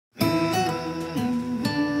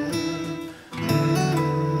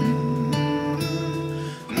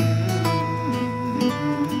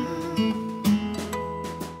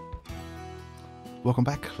welcome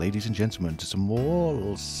back, ladies and gentlemen, to some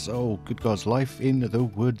more Good God's Life in the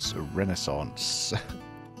Woods Renaissance.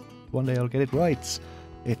 One day I'll get it right.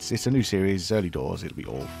 It's a new series, early doors, it'll be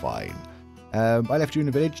all fine. I left you in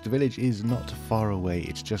the village. The village is not far away.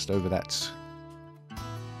 It's just over that...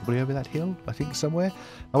 probably over that hill, I think, somewhere.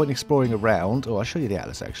 I went exploring around. Oh, I'll show you the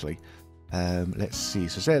atlas, actually. Let's see.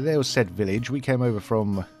 So there was said village. We came over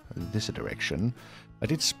from this direction. I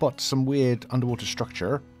did spot some weird underwater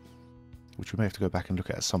structure, which we may have to go back and look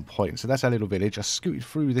at some point. So that's our little village. I scooted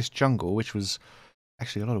through this jungle, which was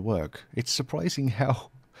actually a lot of work. It's surprising how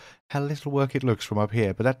little work it looks from up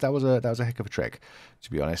here, but that was a heck of a trek, to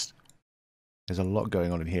be honest. There's a lot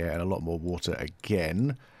going on in here and a lot more water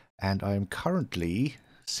again. And I am currently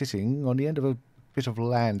sitting on the end of a bit of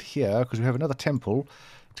land here because we have another temple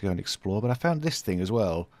to go and explore. But I found this thing as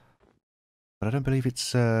well. But I don't believe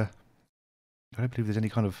it's I don't believe there's any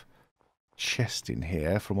kind of chest in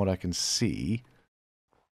here from what I can see.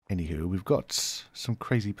 Anywho, we've got some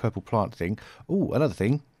crazy purple plant thing. Oh, another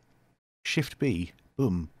thing. Shift B.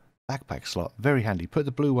 Boom. Backpack slot. Very handy. Put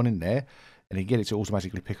the blue one in there and you get it to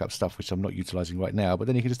automatically pick up stuff which I'm not utilising right now. But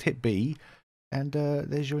then you can just hit B and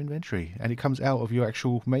there's your inventory. And it comes out of your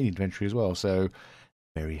actual main inventory as well. So,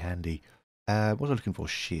 very handy. What was I looking for?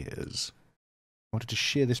 Shears. I wanted to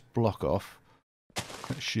shear this block off.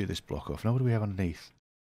 Let's shear this block off. Now what do we have underneath?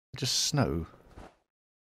 Just snow.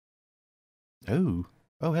 Oh.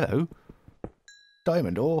 Oh, hello.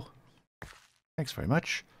 Diamond ore. Thanks very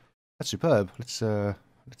much. That's superb. Let's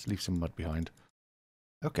leave some mud behind.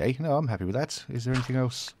 Okay, no, I'm happy with that. Is there anything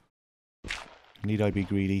else? Need I be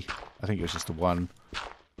greedy? I think it was just the one.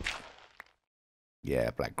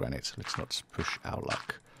 Yeah, black granite. Let's not push our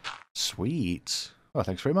luck. Sweet. Oh,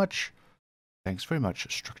 thanks very much. Thanks very much,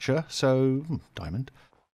 structure. So, diamond.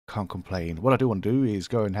 Can't complain. What I do want to do is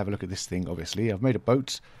go and have a look at this thing, obviously. I've made a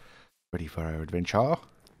boat. Ready for our adventure.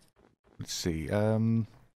 Let's see. Now,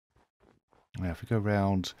 if we go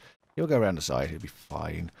around... You'll go around the side. It'll be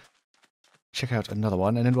fine. Check out another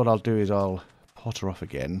one. And then what I'll do is I'll potter off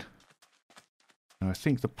again. And I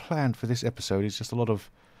think the plan for this episode is just a lot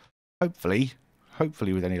of... Hopefully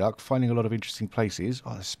with any luck, finding a lot of interesting places.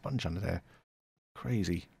 Oh, there's a sponge under there.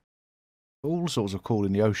 Crazy. All sorts of cool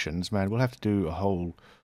in the oceans, man. We'll have to do a whole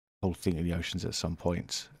thing in the oceans at some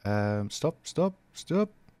point. Stop.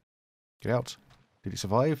 Get out. Did it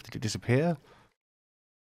survive? Did it disappear?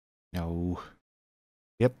 No.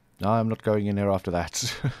 Yep. No, I'm not going in there after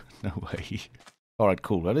that. No way. Alright,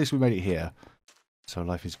 cool. At least we made it here. So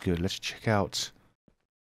life is good. Let's check out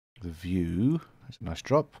the view. That's a nice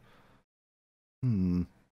drop. Okay,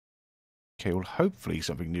 well, hopefully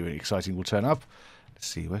something new and exciting will turn up. Let's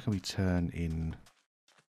see, where can we turn in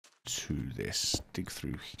to this? Dig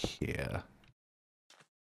through here. I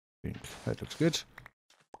think that looks good.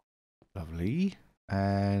 Lovely.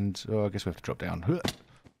 And, oh, I guess we have to drop down.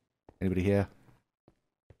 Anybody here?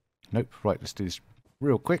 Nope. Right, let's do this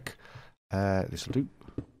real quick. This will do.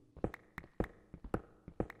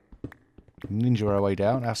 Ninja our way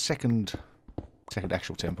down. Our second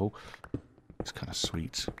actual temple. It's kind of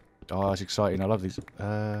sweet. Oh, it's exciting. I love these.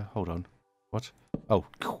 Hold on. What? Oh,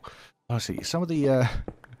 honestly, some of the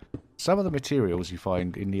materials you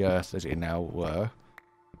find in the earth as it now were,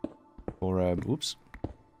 or oops,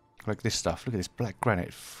 like this stuff. Look at this black granite.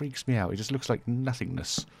 It freaks me out. It just looks like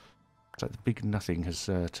nothingness. It's like the big nothing has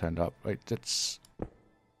turned up. Right, let's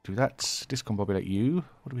do that. Discombobulate you.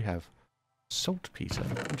 What do we have? Saltpeter.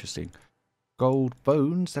 Interesting. Gold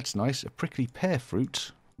bones. That's nice. A prickly pear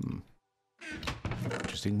fruit.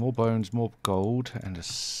 Interesting. More bones, more gold, and a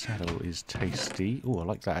saddle is tasty. Oh, I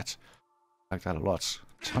like that. I like that a lot.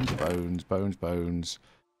 Tons of bones.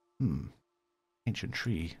 Ancient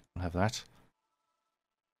tree. I'll have that.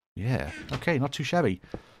 Yeah. Okay, not too shabby.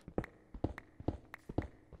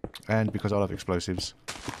 And because I love explosives,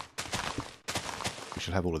 we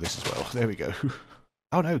shall have all of this as well. There we go.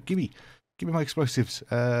 Oh no, give me my explosives.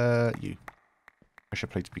 You. Pressure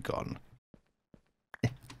plates be gone.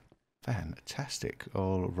 Fantastic.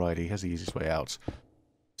 Alrighty, here's the easiest way out.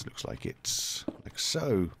 This looks like it's like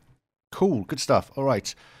so. Cool, good stuff.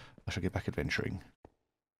 Alright, I shall get back adventuring.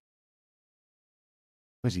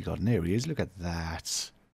 Where's he gone? There he is. Look at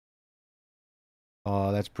that.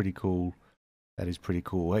 Oh, that's pretty cool. That is pretty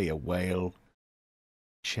cool. Hey, a whale.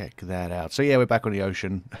 Check that out. So yeah, we're back on the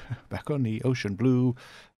ocean. Back on the ocean blue.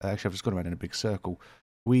 Actually, I've just gone around in a big circle.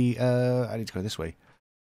 I need to go this way,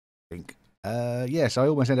 I think. Yes, I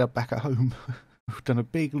almost ended up back at home. We've done a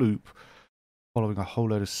big loop following a whole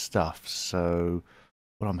load of stuff. So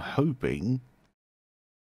what I'm hoping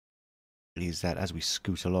is that as we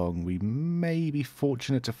scoot along, we may be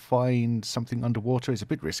fortunate to find something underwater. It's a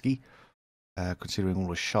bit risky, considering all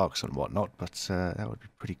the sharks and whatnot, but that would be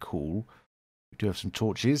pretty cool. We do have some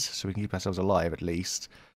torches, so we can keep ourselves alive at least.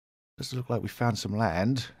 Does look like we found some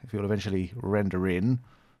land, if you'll eventually render in.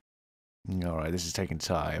 Alright, this is taking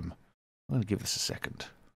time. I'm going to give this a second.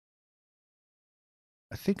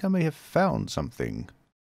 I think I may have found something.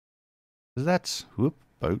 Is that... Whoop,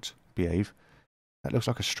 boat, behave. That looks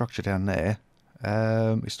like a structure down there.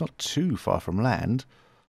 It's not too far from land.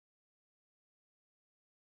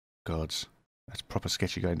 Gods, that's proper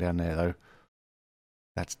sketchy going down there, though.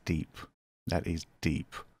 That's deep. That is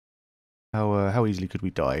deep. How easily could we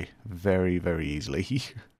die? Very, very easily.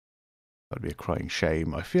 That'd be a crying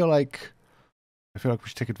shame. I feel like we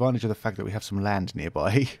should take advantage of the fact that we have some land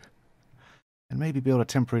nearby. And maybe build a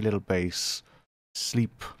temporary little base.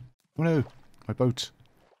 Sleep. Oh no, my boat.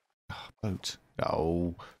 Oh, boat.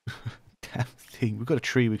 Oh, damn thing. We've got a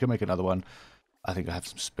tree, we can make another one. I think I have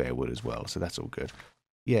some spare wood as well, so that's all good.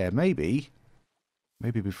 Yeah, maybe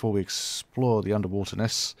before we explore the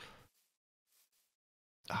underwaterness.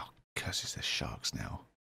 Oh, curses, there's sharks now.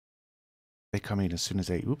 They come in as soon as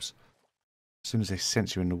they, oops. As soon as they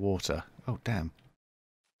sense you're in the water. Oh, damn.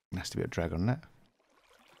 There has to be a drag on that.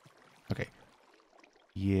 Okay.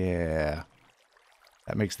 Yeah.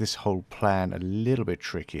 That makes this whole plan a little bit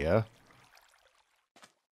trickier.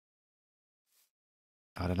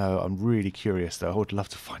 I don't know. I'm really curious, though. I would love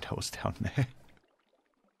to find out what's down there.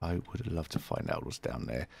 I would love to find out what's down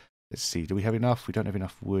there. Let's see. Do we have enough? We don't have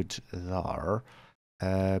enough wood there.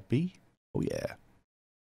 B? Oh, yeah.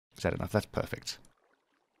 Is that enough? That's perfect.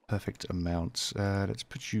 Perfect amount. Let's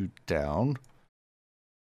put you down.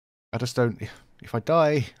 I just don't... If I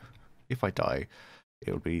die,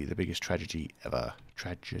 it will be the biggest tragedy ever.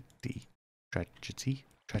 Tragedy.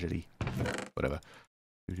 Whatever.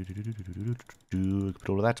 Put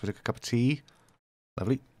all of that with a cup of tea.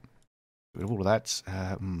 Lovely. Get rid of all of that.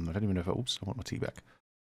 I don't even know if I... Oops, I want my tea back.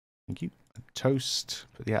 Thank you. Toast.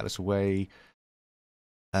 Put the atlas away.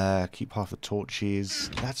 Keep half the torches.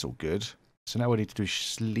 That's all good. So now what I need to do is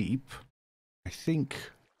sleep. I think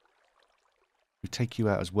we take you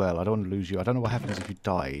out as well. I don't want to lose you. I don't know what happens if you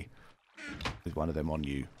die with one of them on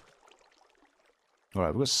you.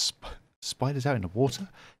 Alright, we've got spiders out in the water.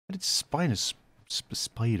 How did spiders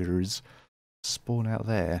spawn out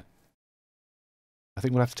there? I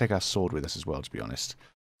think we'll have to take our sword with us as well, to be honest.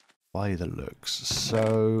 By the looks.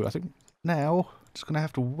 So, I think now, just going to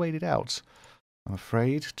have to wait it out. I'm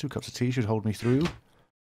afraid. 2 cups of tea should hold me through.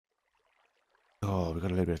 Oh, we've got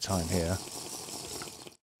a little bit of time here.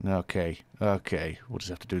 Okay, okay. We'll just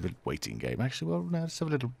have to do the waiting game. Actually, well, now let's have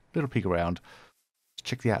a little peek around. Let's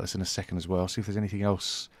check the atlas in a second as well. See if there's anything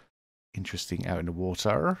else interesting out in the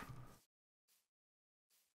water.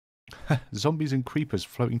 Zombies and creepers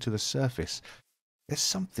floating to the surface. There's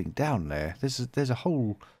something down there. There's a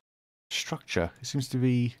whole structure. It seems to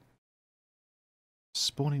be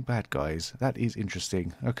spawning bad guys. That is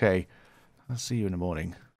interesting. Okay, I'll see you in the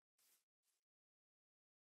morning.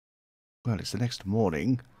 Well, it's the next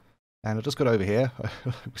morning, and I just got over here.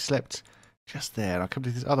 We slept just there, and I come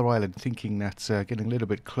to this other island thinking that getting a little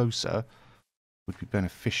bit closer would be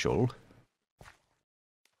beneficial.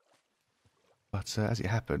 But as it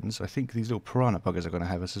happens, I think these little piranha buggers are going to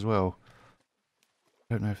have us as well.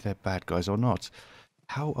 I don't know if they're bad guys or not.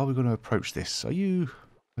 How are we going to approach this? Are you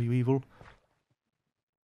evil?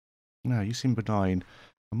 No, you seem benign.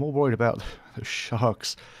 I'm more worried about those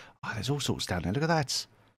sharks. Oh, there's all sorts down there. Look at that.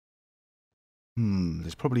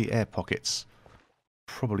 There's probably air pockets.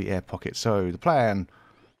 Probably air pockets. So, the plan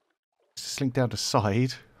is to slink down the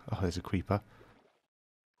side. Oh, there's a creeper.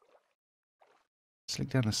 Slink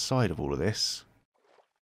down the side of all of this.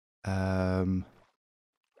 And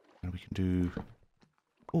we can do...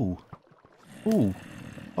 Ooh. Ooh.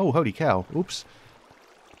 Oh, holy cow. Oops.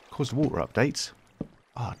 Caused a water update.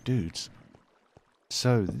 Ah, dudes.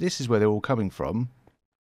 So, this is where they're all coming from.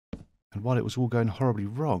 And while it was all going horribly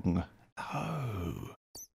wrong... Oh.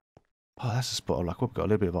 Oh, that's a spot of luck. We've got a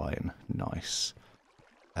little bit of iron. Nice.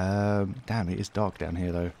 Damn, it is dark down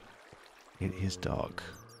here, though. It is dark.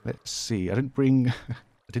 Let's see. I didn't bring... I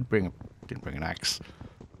didn't bring an axe.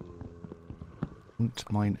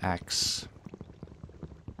 Didn't mind axe.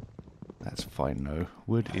 That's fine, though.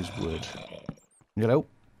 Wood is wood. Hello.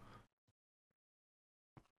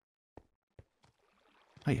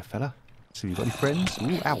 Hiya, fella. So you got any friends?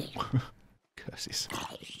 Ooh, ow. Curses.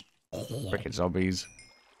 Frickin' zombies.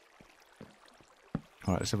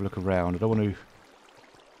 Alright, let's have a look around. I don't want to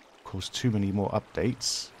cause too many more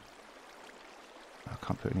updates. I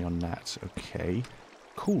can't put any on that. Okay.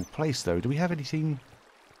 Cool place, though. Do we have anything...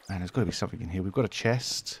 Man, there's got to be something in here. We've got a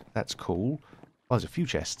chest. That's cool. Oh, there's a few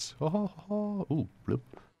chests. Oh, ooh, bloop.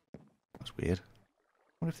 That's weird.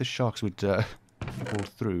 I wonder if the sharks would fall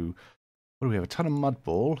through. What do we have? A ton of mud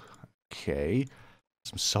ball. Okay.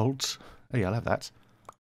 Some salt. Oh yeah, I'll have that.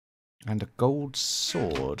 And a gold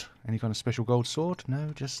sword. Any kind of special gold sword?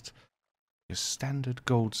 No, just a standard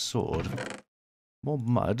gold sword. More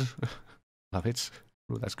mud. Love it.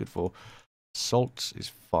 What that's good for. Salt is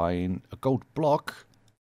fine. A gold block.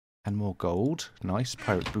 And more gold. Nice.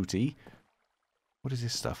 Pirate booty. What is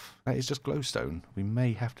this stuff? That is just glowstone. We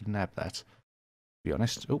may have to nab that. To be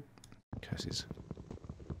honest. Oh, curses.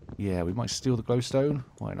 Yeah, we might steal the glowstone.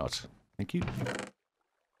 Why not? Thank you.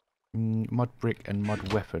 Mud brick and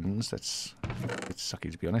mud weapons. That's it's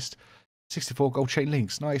sucky, to be honest. 64 gold chain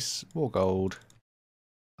links. Nice. More gold.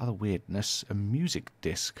 Other weirdness. A music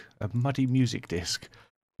disc. A muddy music disc.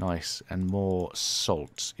 Nice. And more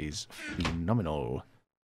salt is phenomenal.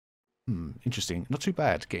 Interesting. Not too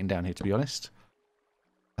bad getting down here, to be honest.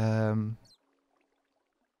 And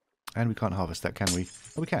we can't harvest that, can we?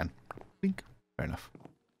 Oh, we can. Blink. Fair enough.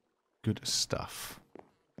 Good stuff.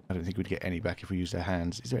 I don't think we'd get any back if we used our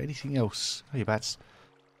hands. Is there anything else? Oh, your bats.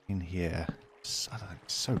 In here. It's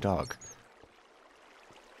so dark.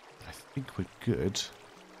 I think we're good.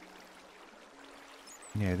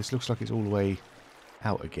 Yeah, this looks like it's all the way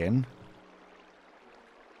out again.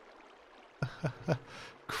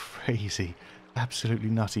 Crazy. Absolutely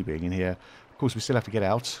nutty being in here. Of course, we still have to get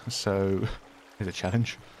out, so there's a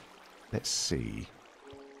challenge. Let's see.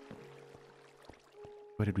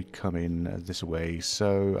 Where did we come in? This way.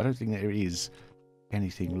 So I don't think there is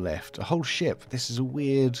anything left. A whole ship. This is a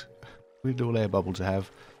weird little air bubble to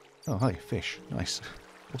have. Oh, hi, fish. Nice.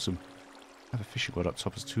 Awesome. Have a fishing rod up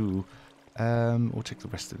top as too. We'll take the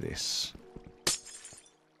rest of this.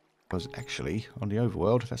 Because actually, on the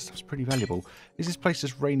overworld, that stuff's pretty valuable. Is this place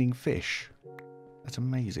just raining fish? That's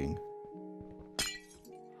amazing.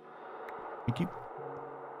 Thank you.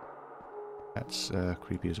 That's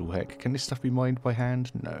creepy as all heck. Can this stuff be mined by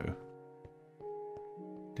hand? No.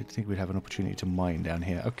 Didn't think we'd have an opportunity to mine down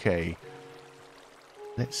here. Okay.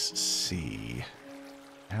 Let's see.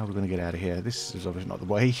 How are we going to get out of here? This is obviously not the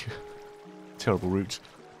way. Terrible route.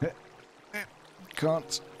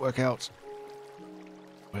 Can't work out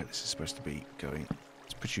where this is supposed to be going.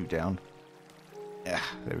 Let's put you down. Yeah,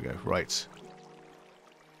 there we go. Right.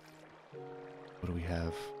 What do we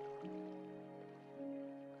have?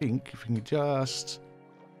 I think if we can just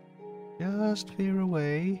veer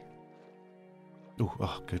away. Ooh,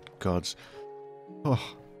 oh, good gods.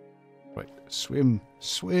 Oh, right. Swim.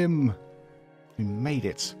 Swim. We made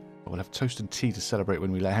it. We'll have toast and tea to celebrate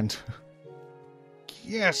when we land.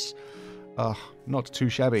 Yes. Oh, not too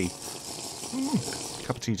shabby.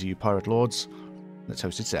 Cup of tea to you, pirate lords. And a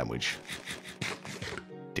toasted sandwich.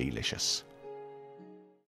 Delicious.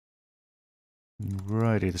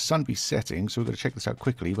 Righty, the sun be setting, so we've got to check this out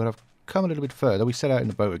quickly, but I've come a little bit further. We set out in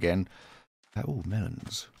the boat again. Oh,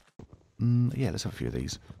 melons. Yeah, let's have a few of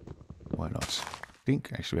these. Why not? I think,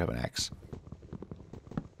 actually, we have an axe.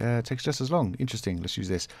 Takes just as long. Interesting. Let's use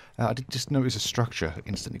this. I did just notice a structure.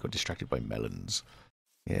 Instantly got distracted by melons.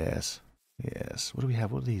 Yes. Yes. What do we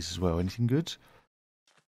have? What are these as well? Anything good?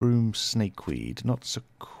 Broom snakeweed. Not so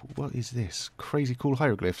cool. What is this? Crazy cool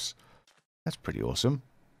hieroglyphs. That's pretty awesome.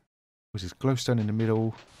 Was this glowstone in the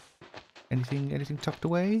middle? Anything tucked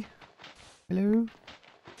away? Hello?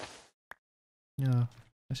 No.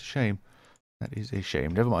 That's a shame. That is a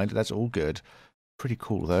shame. Never mind. That's all good. Pretty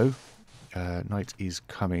cool though. Night is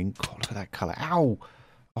coming. God, look at that colour. Ow!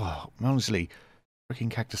 Oh, honestly.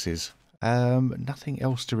 Freaking cactuses. Nothing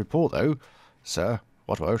else to report though. Sir,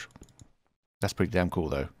 what word? That's pretty damn cool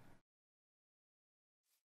though.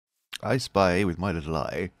 I spy with my little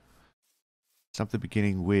eye something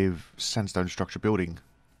beginning with sandstone structure building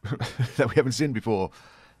that we haven't seen before.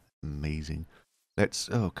 Amazing. Let's...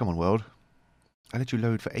 Oh, come on, world. I let you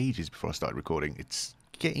load for ages before I started recording. It's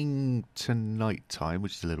getting to night time,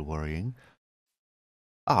 which is a little worrying.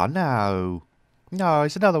 Ah, no. No,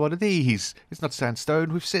 it's another one of these. It's not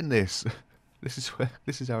sandstone. We've seen this. This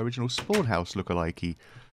is our original spawn house lookalikey.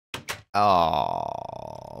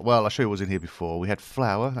 Ah, well, I'll show you what was in here before. We had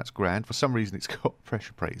flour. That's grand. For some reason, it's got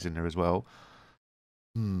pressure plates in there as well.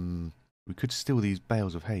 We could steal these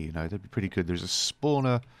bales of hay, you know. That'd be pretty good. There's a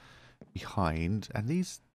spawner behind, and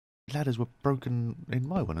these ladders were broken in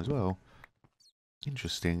my one as well.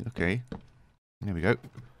 Interesting. Okay. There we go.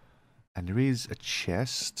 And there is a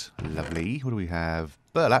chest. Lovely. What do we have?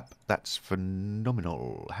 Burlap. That's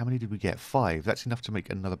phenomenal. How many did we get? 5. That's enough to make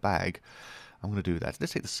another bag. I'm going to do that.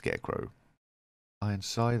 Let's take the scarecrow. Iron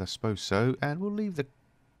scythe, I suppose so. And we'll leave the...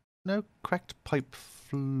 No, cracked pipe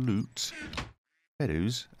flute.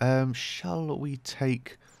 Meadows. Shall we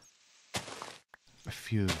take a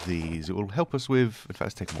few of these. It will help us with... In fact,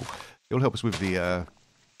 let's take them all. It will help us with the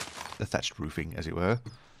thatched roofing, as it were.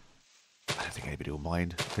 I don't think anybody will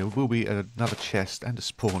mind. There will be another chest and a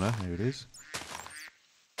spawner. There it is.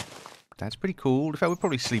 That's pretty cool. In fact, we're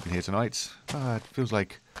probably sleeping here tonight. It feels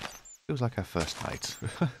like our first night.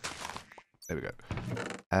 There we go.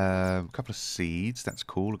 A couple of seeds. That's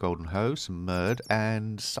cool. A golden hoe, some mud,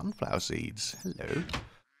 and sunflower seeds. Hello.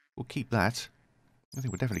 We'll keep that. I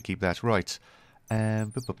think we'll definitely keep that. Right.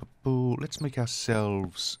 Let's make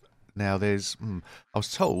ourselves... Now, there's... I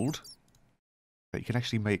was told that you can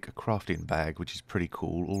actually make a crafting bag, which is pretty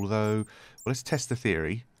cool. Although, well, let's test the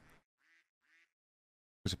theory.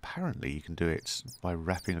 Because apparently you can do it by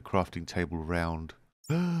wrapping a crafting table around...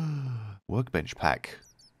 Workbench pack.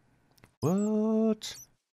 What?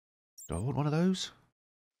 Do I want one of those?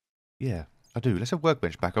 Yeah, I do. Let's have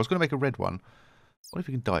workbench pack. I was going to make a red one. What if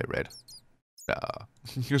you can dye it red? Ah,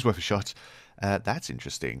 it was worth a shot. That's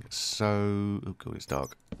interesting. So, oh god, it's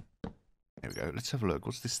dark. There we go. Let's have a look.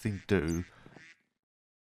 What's this thing do?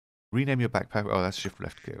 Rename your backpack. Oh, that's shift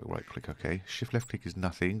left click. Right click, okay. Shift left click is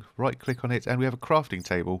nothing. Right click on it, and we have a crafting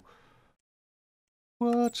table.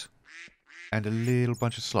 What? And a little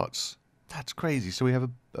bunch of slots. That's crazy. So we have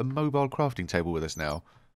a mobile crafting table with us now.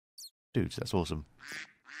 Dudes, that's awesome.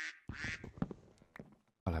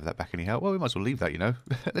 I'll have that back anyhow. Well, we might as well leave that, you know.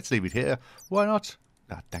 Let's leave it here. Why not?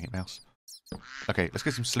 Ah, dang it, mouse. Okay, let's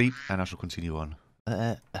get some sleep, and I shall continue on.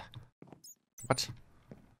 What?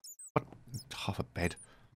 What? Half a bed.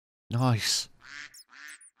 Nice.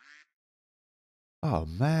 Oh,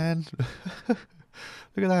 man. Look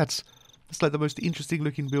at that. That's like the most interesting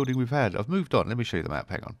looking building we've had. I've moved on. Let me show you the map.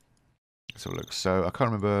 Hang on. Let's have a look. So, I can't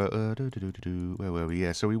remember... where were we?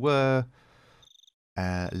 Yeah, so we were...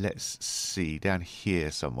 let's see. Down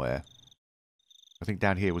here somewhere. I think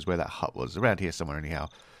down here was where that hut was. Around here somewhere anyhow.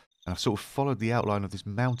 And I've sort of followed the outline of this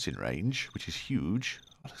mountain range, which is huge.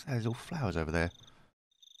 Oh, look at that. There's all flowers over there.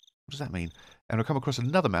 What does that mean? And I've come across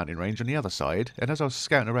another mountain range on the other side. And as I was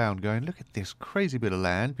scouting around going, look at this crazy bit of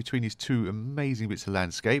land between these two amazing bits of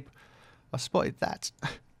landscape, I spotted that.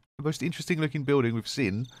 The most interesting looking building we've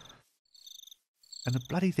seen. And the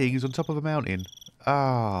bloody thing is on top of a mountain.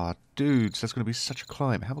 Ah, dudes, that's going to be such a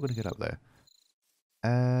climb. How am I going to get up there?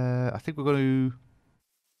 I think we're going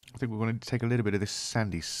to take a little bit of this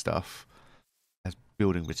sandy stuff as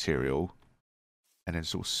building material, and then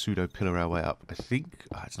sort of pseudo pillar our way up. I think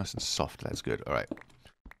it's nice and soft. That's good. All right.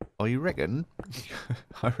 Oh, you reckon?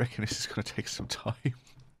 I reckon this is going to take some time.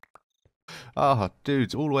 Ah,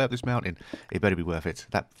 dudes, all the way up this mountain. It better be worth it.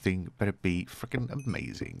 That thing better be freaking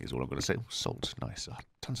amazing, is all I'm going to say. Oh, salt, nice. Oh,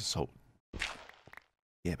 tons of salt.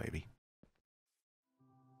 Yeah, baby.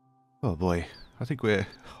 Oh, boy. I think we're...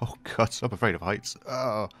 Oh, God, I'm afraid of heights.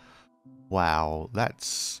 Oh, wow,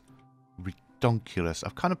 that's redonkulous.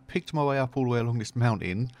 I've kind of picked my way up all the way along this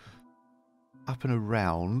mountain. Up and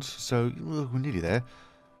around. So, we're nearly there.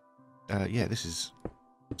 Yeah, this is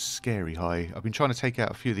scary high. I've been trying to take out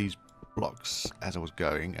a few of these blocks as I was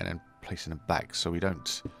going and then placing them back so we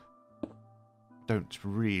don't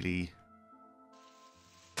really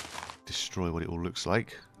destroy what it all looks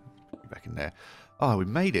like. Back in there. Oh, we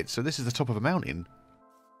made it. So this is the top of a mountain.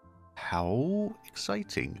 How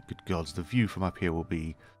exciting. Good gods, the view from up here will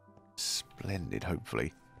be splendid,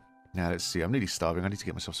 hopefully. Now, let's see. I'm nearly starving. I need to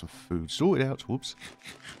get myself some food sorted out. Whoops.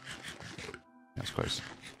 That's close.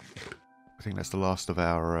 I think that's the last of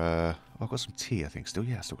our... Oh, I've got some tea, I think, still.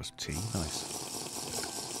 Yeah, I still got some tea.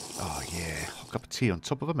 Nice. Oh, yeah. Hot cup of tea on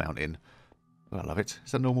top of a mountain. Oh, I love it.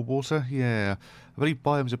 Is that normal water? Yeah. I believe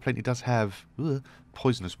Biomes of Plenty does have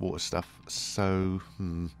poisonous water stuff. So,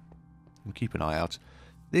 we'll keep an eye out.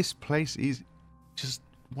 This place is just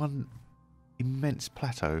one immense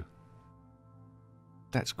plateau.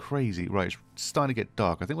 That's crazy. Right, it's starting to get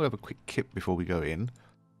dark. I think we'll have a quick kip before we go in.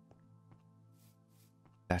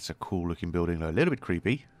 That's a cool looking building though. A little bit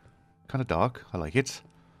creepy. Kind of dark. I like it.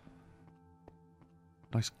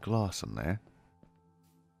 Nice glass on there.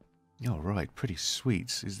 Alright, pretty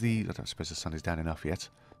sweet. I don't suppose the sun is down enough yet.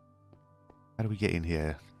 How do we get in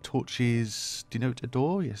here? Torches denote a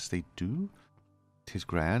door? Yes, they do. It is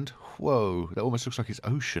grand. Whoa, that almost looks like it's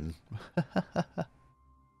ocean.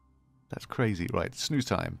 That's crazy. Right, snooze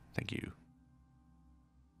time. Thank you.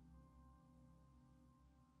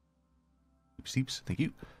 Steeps, thank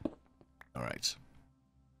you. Alright.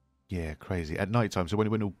 Yeah, crazy. At night time, so when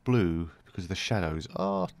it went all blue because of the shadows.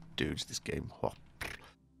 Oh, dudes, this game. Oh.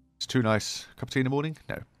 It's too nice. Cup of tea in the morning?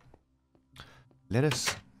 No. Let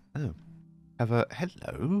us have a...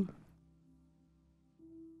 Hello?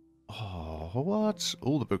 Oh, what?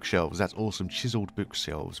 All the bookshelves. That's awesome. Chiseled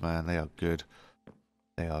bookshelves, man. They are good.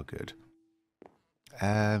 They are good.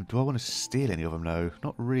 Do I want to steal any of them? No,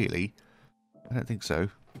 not really. I don't think so.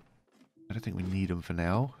 I don't think we need them for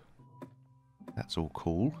now. That's all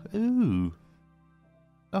cool. Ooh.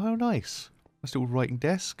 Oh, how nice. A little writing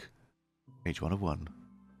desk. Page 1 of 1.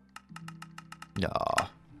 Nah.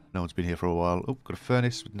 No one's been here for a while. Oh, got a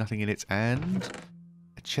furnace with nothing in it and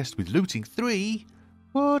a chest with looting 3.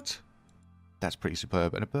 What? That's pretty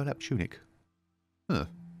superb. And a burlap tunic. Huh.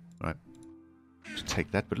 Right. Just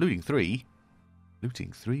take that. But looting 3?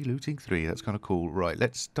 Looting 3, looting 3. That's kind of cool. Right,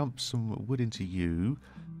 let's dump some wood into you.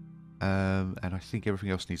 And I think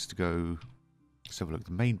everything else needs to go. Let's have a look.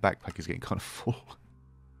 The main backpack is getting kind of full.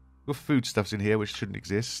 We've got foodstuffs in here which shouldn't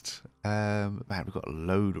exist. Man, we've got a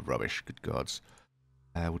load of rubbish. Good gods.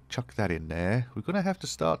 We'll chuck that in there. We're going to have to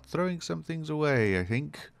start throwing some things away, I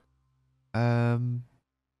think. Yeah,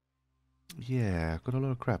 got a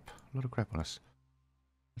lot of crap. A lot of crap on us.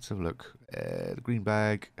 Let's have a look. The green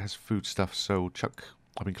bag has foodstuff, so we'll chuck.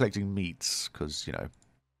 I've been collecting meats because, you know,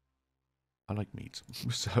 I like meat.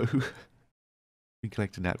 So, been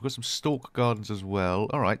collecting that. We've got some stalk gardens as well.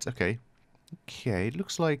 All right, okay. Okay, it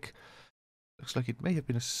looks like it may have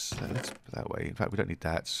been a. Let's put it that way. In fact, we don't need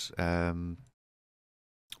that.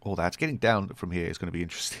 All that. Getting down from here is going to be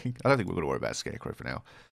interesting. I don't think we're going to worry about scarecrow for now.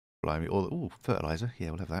 Blimey. Ooh, fertilizer.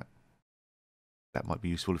 Yeah, we'll have that. That might be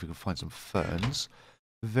useful if we can find some ferns.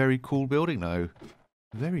 Very cool building, though.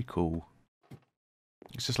 Very cool.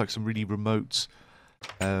 It's just like some really remote,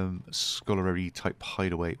 scholarly type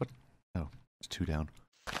hideaway. What? Oh, it's 2 down.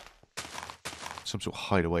 Some sort of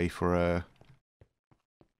hideaway for a.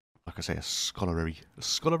 Like I say, a scholarly. A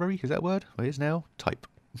scholarly? Is that a word? Well, it is now. Type.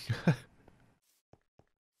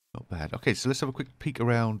 Not bad. Okay, so let's have a quick peek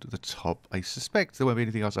around the top. I suspect there won't be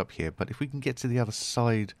anything else up here, but if we can get to the other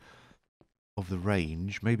side of the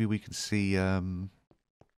range, maybe we can see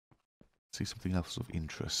see something else of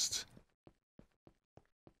interest.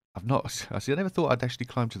 I've not. See, I never thought I'd actually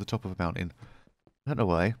climb to the top of a mountain. I don't know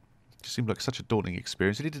why. It just seemed like such a daunting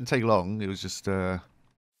experience. It didn't take long. It was just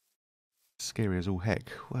scary as all heck.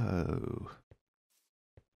 Whoa.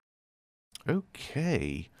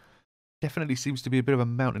 Okay. Definitely seems to be a bit of a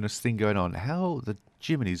mountainous thing going on. How the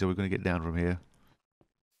jiminies are we going to get down from here?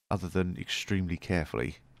 Other than extremely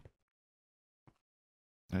carefully.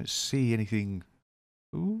 I don't see anything.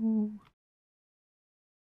 Ooh.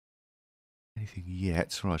 Anything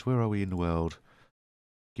yet? Right, where are we in the world?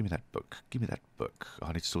 Give me that book. Give me that book. Oh,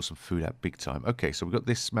 I need to store some food out big time. Okay, so we've got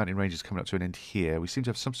this mountain ranges coming up to an end here. We seem to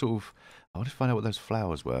have some sort of. I want to find out what those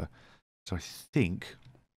flowers were. So I think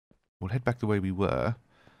we'll head back the way we were.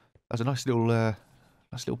 That was a nice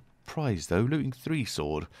little prize though. Looting 3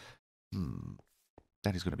 sword.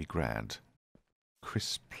 That is going to be grand.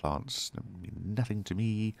 Crisp plants mean nothing to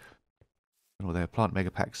me. Oh, their plant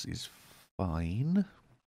mega packs is fine.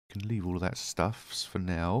 Can leave all of that stuff for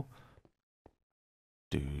now.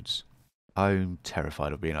 Dudes, I'm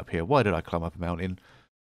terrified of being up here. Why did I climb up a mountain?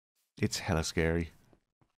 It's hella scary.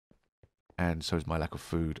 And so is my lack of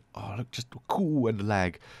food. Oh, look, just cool, and the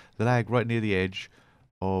lag. The lag right near the edge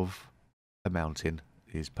of a mountain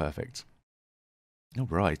is perfect. All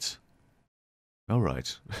right. All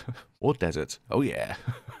right. Or desert. Oh, yeah.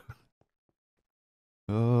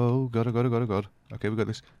 Oh, God, oh, God, oh, God, oh, God. Okay, we got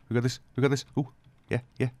this. We got this. We got this. Ooh. Yeah,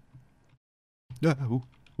 yeah. Ooh,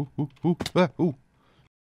 ooh, ooh, ooh, ooh.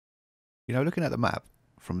 You know, looking at the map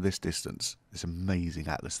from this distance, this amazing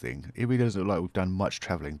atlas thing, it really doesn't look like we've done much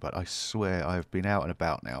travelling, but I swear I've been out and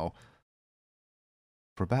about now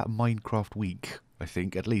for about a Minecraft week, I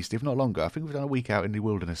think, at least, if not longer. I think we've done a week out in the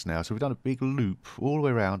wilderness now, so we've done a big loop all the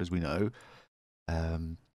way around, as we know.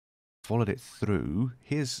 Followed it through.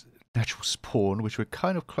 Here's natural spawn, which we're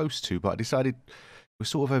kind of close to, but I decided we're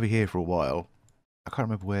sort of over here for a while. I can't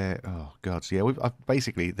remember where. Oh, God. So, yeah,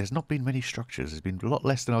 basically, there's not been many structures. There's been a lot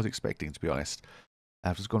less than I was expecting, to be honest.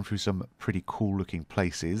 I've just gone through some pretty cool-looking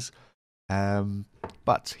places.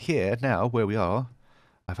 But here, now, where we are,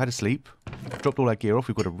 I've had a sleep. I've dropped all our gear off.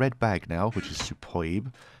 We've got a red bag now, which is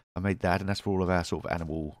superb. I made that, and that's for all of our sort of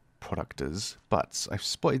animal productors. But I've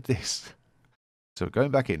spotted this. So,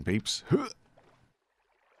 going back in, peeps. We're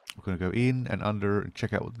going to go in and under and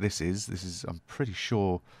check out what this is. This is, I'm pretty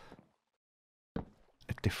sure,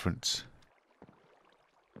 a different.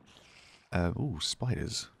 Ooh,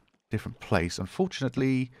 spiders. Different place.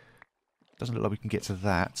 Unfortunately, doesn't look like we can get to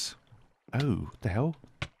that. Oh, what the hell?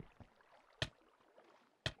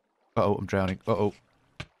 Uh-oh, I'm drowning. Uh-oh.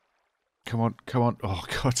 Come on, come on. Oh,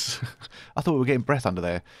 God. I thought we were getting breath under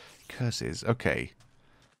there. Curses. Okay.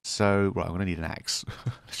 So, right, I'm going to need an axe.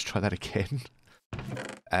 Let's try that again.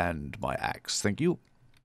 And my axe. Thank you.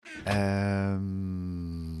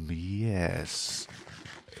 Yes.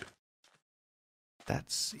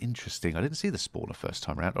 That's interesting. I didn't see the spawner first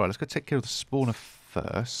time around. Alright, let's go take care of the spawner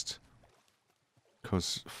first.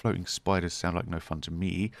 Because floating spiders sound like no fun to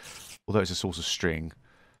me. Although it's a source of string.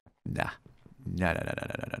 Nah. No, no, no, no,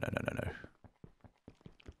 no, no, no, no, no, no.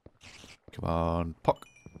 Come on. Pock.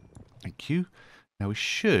 Thank you. Now we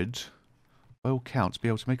should, by all counts, be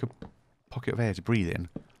able to make a pocket of air to breathe in.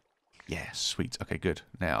 Yeah, sweet. Okay, good.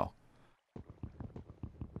 Now,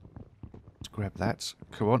 let's grab that.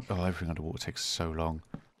 Come on. Oh, everything underwater takes so long.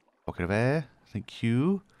 Pocket of air. Thank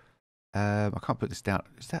you. I can't put this down.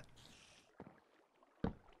 Is that...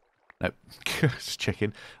 No. Just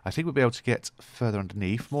checking. I think we'll be able to get further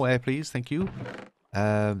underneath. More air, please. Thank you.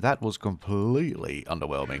 That was completely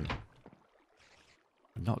underwhelming.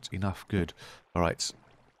 Not enough good. Alright.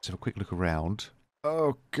 Let's have a quick look around.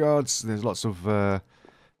 Oh, God. There's lots of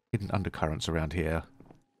hidden undercurrents around here.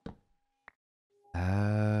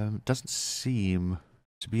 Doesn't seem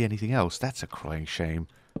to be anything else. That's a crying shame.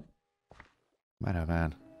 Man, oh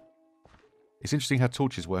man. It's interesting how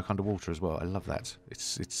torches work underwater as well. I love that.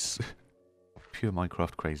 It's pure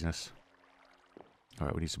Minecraft craziness.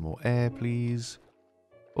 Alright, we need some more air, please.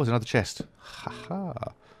 Oh, there's another chest. Haha.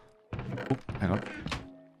 Oh, hang on.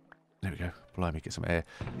 There we go. Blimey, get some air.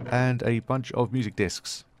 And a bunch of music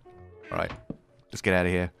discs. Alright, let's get out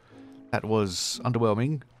of here. That was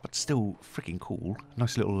underwhelming, but still freaking cool.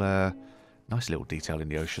 Nice little detail in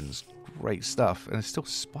the oceans. Great stuff. And there's still a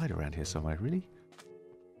spider around here somewhere, really?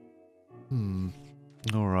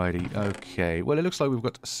 Alrighty, okay. Well, it looks like we've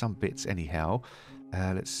got some bits anyhow.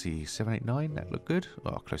 Let's see, 7, 8, 9. That looked good.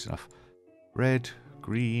 Oh, close enough. Red,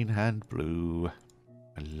 green, and blue.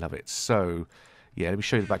 I love it. So, yeah, let me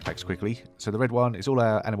show you the backpacks quickly. So the red one is all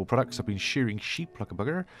our animal products. I've been shearing sheep like a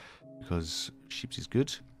bugger because sheep's is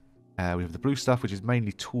good. We have the blue stuff, which is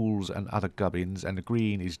mainly tools and other gubbins, and the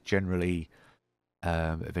green is generally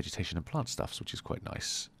vegetation and plant stuffs, which is quite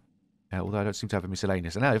nice. Although I don't seem to have a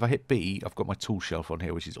miscellaneous. And now if I hit B, I've got my tool shelf on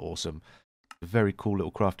here, which is awesome. A very cool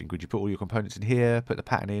little crafting grid. You put all your components in here, put the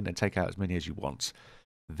pattern in, and take out as many as you want.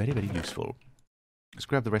 Very, very useful. Let's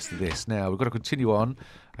grab the rest of this. Now, we've got to continue on.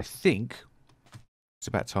 I think it's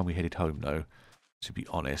about time we headed home, though. To be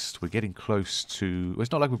honest, we're getting close to... Well,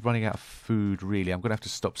 it's not like we're running out of food, really. I'm going to have to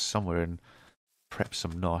stop somewhere and prep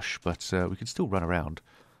some nosh, but we can still run around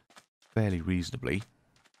fairly reasonably.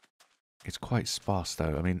 It's quite sparse,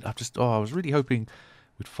 though. I mean, I was really hoping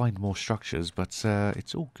we'd find more structures, but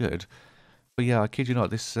it's all good. But yeah, I kid you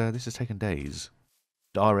not, this has taken days.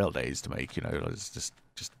 RL days to make, you know. It's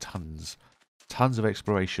just tons of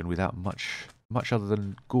exploration without much other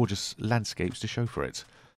than gorgeous landscapes to show for it.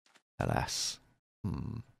 Alas.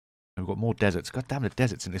 We've got more deserts. God damn the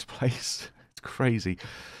deserts in this place. It's crazy.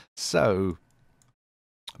 So,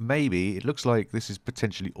 maybe it looks like this is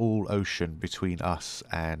potentially all ocean between us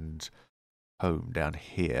and home down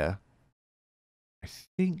here. I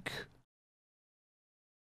think...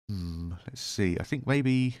 let's see. I think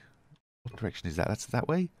maybe... What direction is that? That's that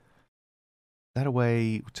way? That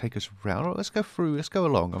away will take us round. Oh, let's go through. Let's go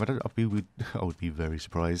along. I mean, I would be very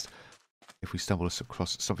surprised if we stumble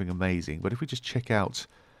across something amazing. But if we just check out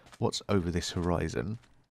what's over this horizon.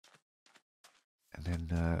 And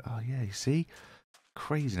then, oh yeah, you see?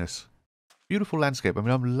 Craziness. Beautiful landscape. I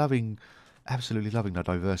mean, I'm absolutely loving the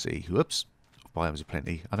diversity. Whoops. Biomes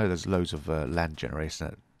aplenty. I know there's loads of land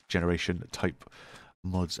generation type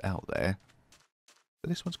mods out there. But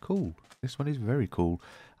this one's cool. This one is very cool.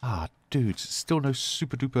 Ah, dude, still no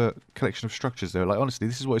super duper collection of structures though. Like, honestly,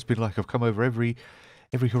 this is what it's been like. I've come over every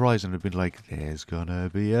horizon and been like, there's gonna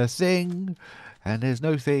be a thing, and there's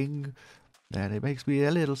no thing, and it makes me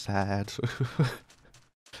a little sad.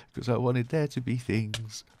 Because I wanted there to be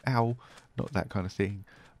things. Ow. Not that kind of thing.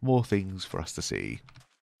 More things for us to see.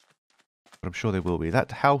 But I'm sure there will be.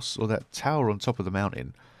 That house, or that tower on top of the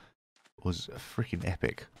mountain, was freaking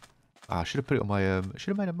epic. I should have put it on my, should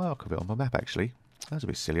have made a mark of it on my map, actually. That's a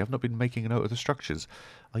bit silly. I've not been making a note of the structures.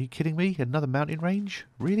 Are you kidding me? Another mountain range?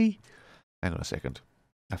 Really? Hang on a second.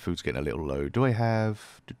 Our food's getting a little low. Do I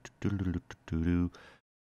have...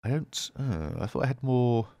 I don't... I thought I had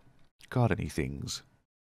more gardeny things.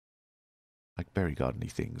 Like berry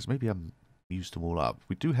gardeny things. Maybe I'm used them all up.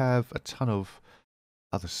 We do have a ton of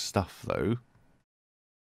other stuff, though.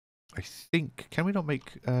 I think... Can we not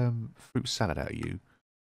make fruit salad out of you?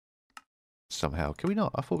 Somehow. Can we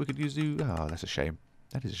not? I thought we could use the... Oh, that's a shame.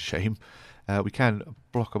 That is a shame. We can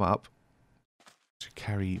block them up to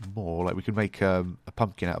carry more. Like, we can make a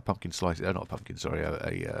pumpkin out of pumpkin slices. Not a pumpkin, sorry.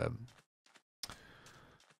 A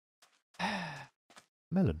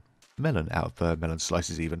melon. Melon out of melon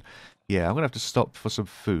slices, even. Yeah, I'm going to have to stop for some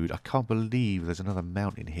food. I can't believe there's another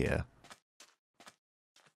mountain here.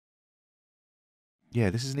 Yeah,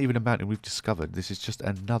 this isn't even a mountain we've discovered. This is just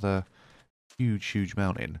another huge, huge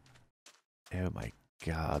mountain. Oh my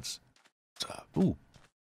god. Ooh,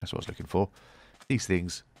 that's what I was looking for. These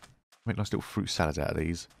things, make nice little fruit salads out of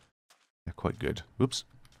these. They're quite good. Whoops.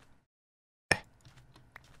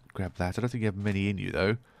 Grab that. I don't think you have many in you,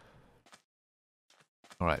 though.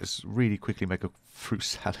 Alright, let's really quickly make a fruit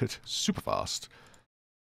salad super fast.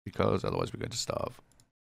 Because otherwise we're going to starve.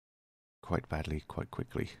 Quite badly, quite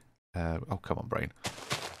quickly. Oh, come on, brain.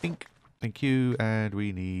 Think. Thank you. And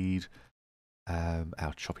we need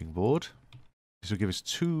our chopping board. This will give us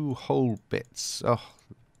 2 whole bits. Oh,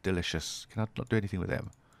 delicious. Can I not do anything with them?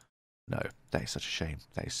 No, that is such a shame.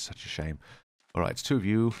 That is such a shame. Alright, it's 2 of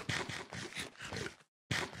you.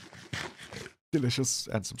 Delicious.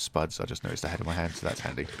 And some spuds. I just noticed I had in my hand, so that's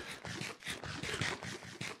handy.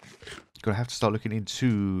 Gonna have to start looking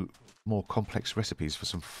into more complex recipes for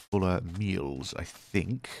some fuller meals, I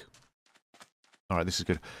think. Alright, this is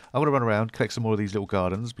good. I want to run around, collect some more of these little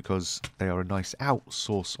gardens, because they are a nice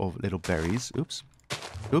source of little berries. Oops.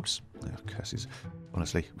 Oops. Oh, curses.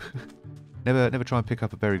 Honestly. never try and pick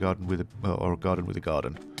up a berry garden with or a garden with a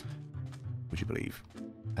garden. Would you believe?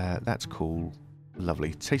 That's cool.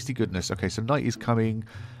 Lovely. Tasty goodness. Okay, so night is coming.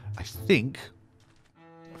 I think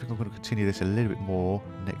I'm going to continue this a little bit more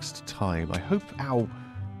next time. I hope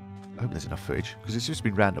there's enough footage, because it's just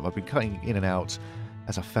been random. I've been cutting in and out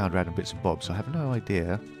as I found random bits and bobs, so I have no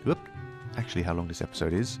idea actually how long this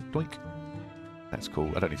episode is. Doink. That's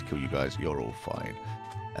cool. I don't need to kill you guys. You're all fine.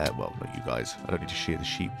 Well, not you guys. I don't need to shear the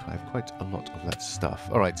sheep. I have quite a lot of that stuff.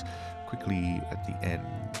 Alright, quickly at the end.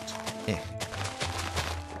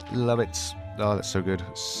 Love it. Oh, that's so good.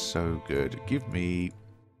 So good. Give me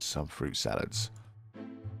some fruit salads.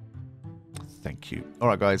 Thank you.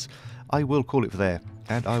 Alright, guys. I will call it for there.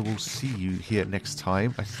 And I will see you here next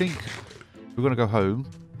time. I think we're going to go home.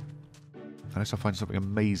 Unless I find something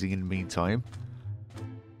amazing in the meantime.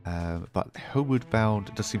 But homeward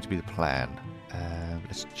bound does seem to be the plan.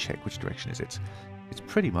 Let's check which direction is it. It's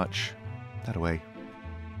pretty much that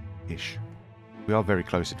away-ish. We are very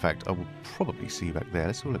close, in fact. I will probably see you back there.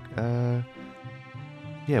 Let's have a look.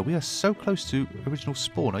 Yeah, we are so close to original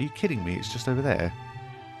spawn. Are you kidding me? It's just over there.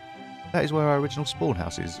 That is where our original spawn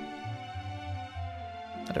house is.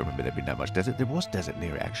 I don't remember there being that much desert. There was desert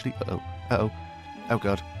near it, actually. Uh-oh. Uh-oh. Oh,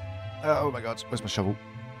 God. Oh, my God. Where's my shovel?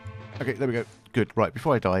 Okay, there we go. Good. Right,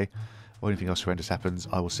 before I die, or anything else horrendous happens,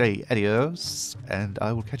 I will say adios, and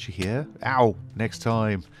I will catch you here. Ow! Next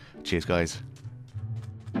time. Cheers, guys.